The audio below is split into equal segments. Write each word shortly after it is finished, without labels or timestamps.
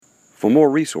For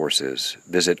more resources,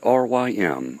 visit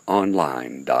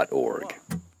rymonline.org.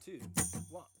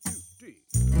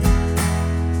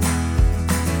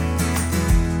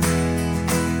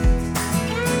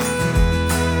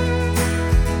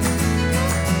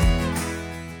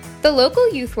 The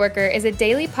Local Youth Worker is a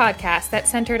daily podcast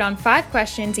that's centered on 5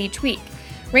 questions each week.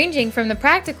 Ranging from the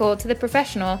practical to the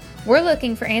professional, we're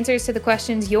looking for answers to the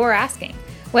questions you're asking.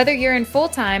 Whether you're in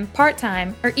full-time,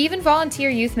 part-time, or even volunteer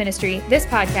youth ministry, this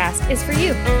podcast is for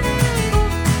you.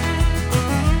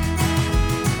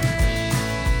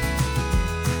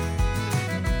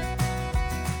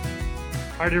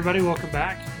 All right, everybody, welcome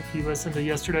back. If you listened to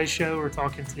yesterday's show, we're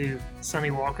talking to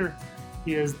Sonny Walker.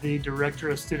 He is the Director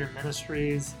of Student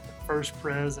Ministries at First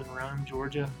Pres in Rome,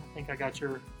 Georgia. I think I got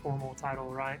your formal title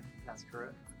right. That's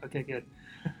correct. Okay, good.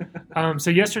 So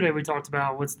yesterday we talked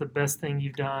about what's the best thing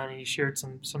you've done, and you shared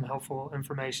some helpful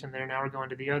information there. Now we're going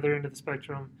to the other end of the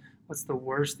spectrum. What's the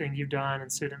worst thing you've done in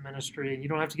student ministry? And you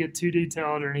don't have to get too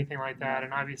detailed or anything like that.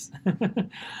 And obviously,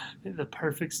 the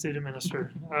perfect student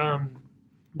minister.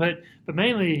 But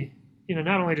mainly,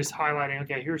 not only just highlighting,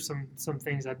 okay, here's some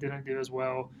things I didn't do as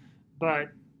well,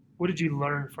 but what did you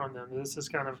learn from them? This is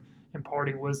kind of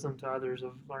imparting wisdom to others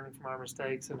of learning from our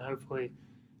mistakes and hopefully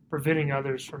preventing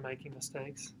others from making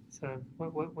mistakes. So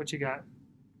what you got?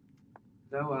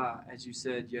 Though, as you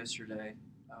said yesterday,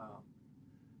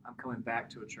 I'm coming back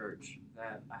to a church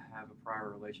that I have a prior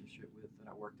relationship with that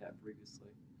I worked at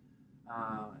previously.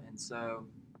 And so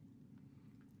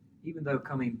even though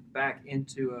coming back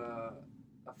into a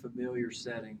familiar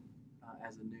setting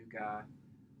as a new guy,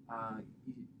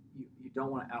 you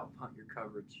don't want to outpunt your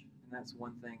coverage. And that's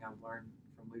one thing I've learned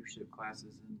from leadership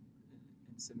classes in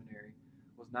seminary,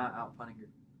 was not outpunting your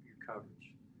coverage.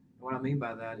 And what I mean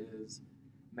by that is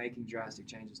making drastic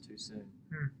changes too soon.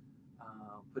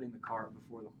 Putting the cart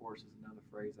before the horse is another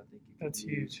phrase I think you can That's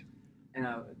use. huge. And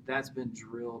that's been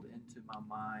drilled into my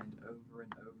mind over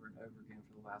and over and over again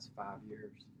for the last 5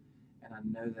 years. And I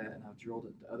know that, and I've drilled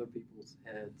it into other people's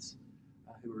heads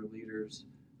who are leaders,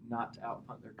 not to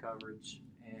outpunt their coverage.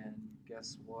 And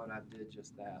guess what? I did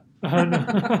just that.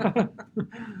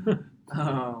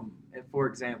 And for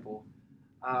example,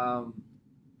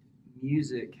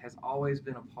 music has always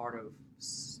been a part of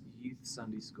youth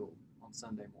Sunday school on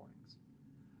Sunday mornings.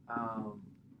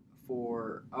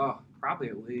 For probably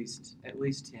at least 10,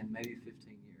 maybe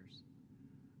 15 years.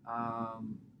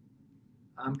 I'm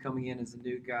coming in as a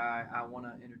new guy. I want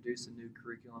to introduce a new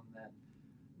curriculum that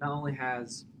not only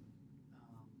has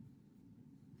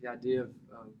the idea of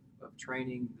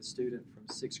training the student from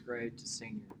 6th grade to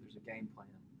senior. There's a game plan.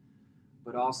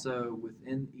 But also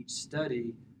within each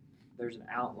study, there's an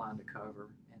outline to cover.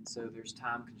 And so there's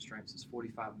time constraints. It's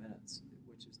 45 minutes,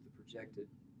 which is the projected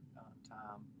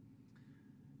time.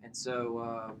 And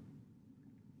so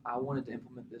I wanted to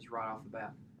implement this right off the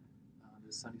bat,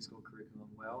 the Sunday school curriculum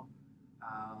well.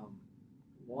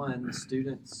 One, the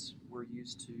students were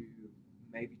used to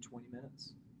maybe 20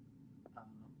 minutes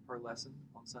per lesson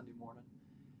on Sunday morning,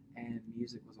 and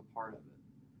music was a part of it.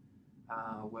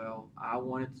 Well, I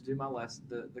wanted to do my lesson,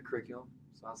 the curriculum,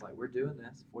 so I was like, we're doing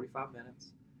this, 45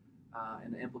 minutes.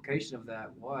 And the implication of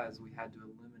that was we had to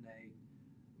eliminate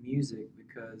music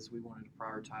because we wanted to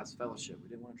prioritize fellowship. We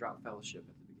didn't want to drop fellowship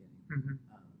at the beginning.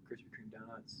 Krispy Kreme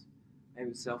donuts. Maybe it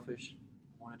was selfish.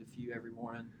 Wanted a few every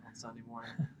morning on Sunday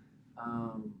morning.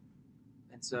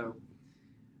 And so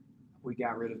we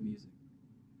got rid of music.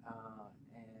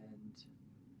 And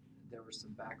there was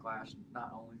some backlash,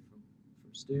 not only from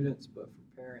students, but from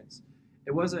parents.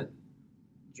 It wasn't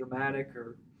dramatic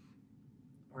or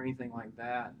anything like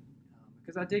that,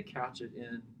 because I did couch it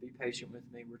in, be patient with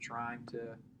me, we're trying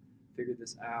to figure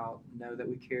this out, know that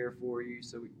we care for you,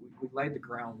 so we laid the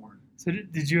groundwork. So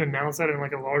did you announce that in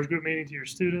like a large group meeting to your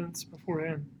students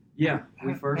beforehand? Yeah,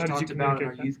 we first How did talked you about it in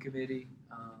our communicate youth committee,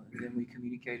 and then we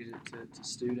communicated it to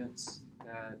students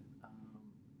that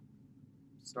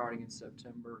starting in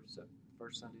September,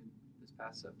 first Sunday this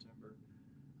past September,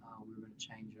 we were going to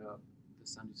change up the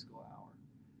Sunday school hour.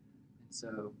 And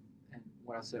so, and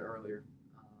what I said earlier,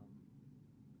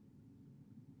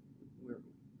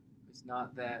 it's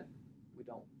not that we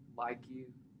don't like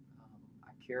you.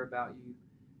 I care about you.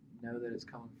 Know that it's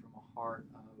coming from a heart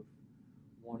of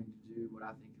wanting to do what I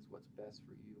think is what's best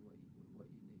for you, what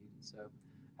you need. And so,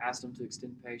 asked them to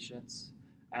extend patience.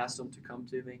 Asked them to come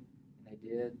to me, and they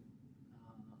did.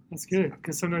 That's good,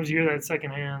 because sometimes you hear that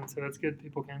secondhand, so that's good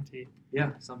people came to you.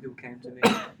 Yeah, some people came to me,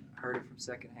 heard it from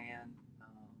secondhand,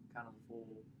 kind of the full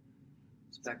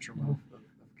spectrum of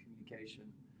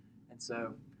communication. And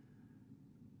so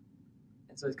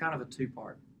it's kind of a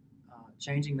two-part.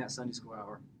 Changing that Sunday school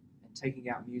hour and and taking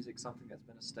out music, something that's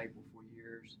been a staple for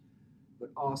years, but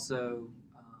also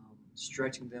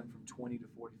stretching them from 20 to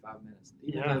 45 minutes.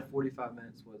 Even though 45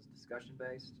 minutes was discussion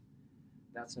based,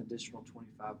 that's an additional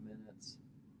 25 minutes.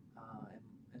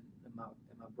 And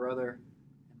my brother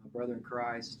in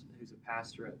Christ, who's a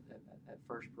pastor at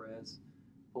First Pres,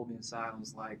 pulled me aside and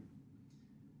was like,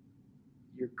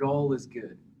 your goal is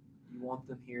good. You want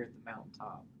them here at the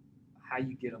mountaintop. How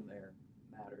you get them there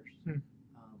matters.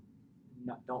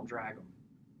 Don't drag them,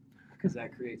 because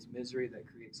that creates misery, that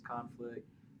creates conflict.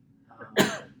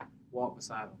 Walk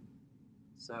beside them.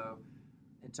 So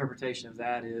interpretation of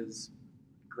that is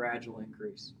gradual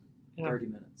increase, 30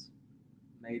 minutes.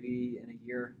 Maybe in a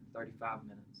year, 35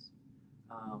 minutes.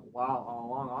 While all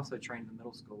along, also trained in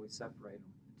middle school, we separate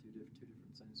them into two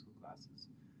different Sunday school classes,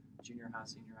 junior high,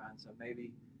 senior high. And so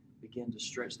maybe begin to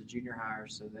stretch the junior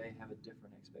hires so they have a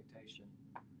different expectation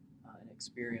and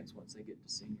experience once they get to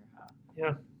senior high.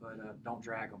 Yeah. But don't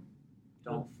drag them.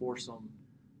 Don't force them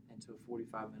into a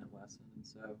 45-minute lesson. And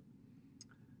so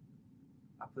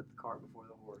I put the cart before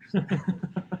the horse.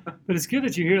 But it's good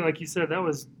that you hear, like you said, that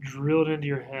was drilled into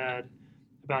your head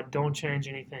about don't change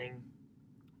anything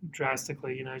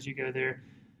drastically, as you go there.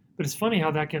 But it's funny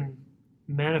how that can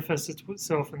manifest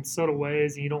itself in subtle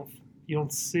ways, and you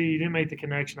didn't make the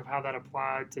connection of how that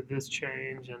applied to this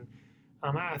change. And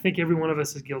I think every one of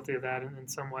us is guilty of that in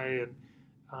some way. And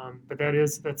but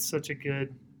that's such a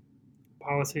good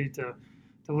policy to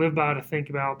live by, to think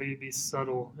about, be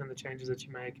subtle in the changes that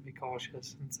you make, and be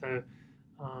cautious. And so,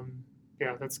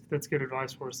 that's good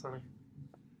advice for us, Sonny.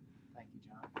 Thank you,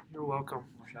 John. You're welcome.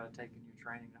 I wish I had taken your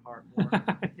training to heart more.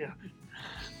 Yeah.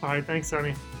 All right. Thanks,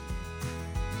 Sonny.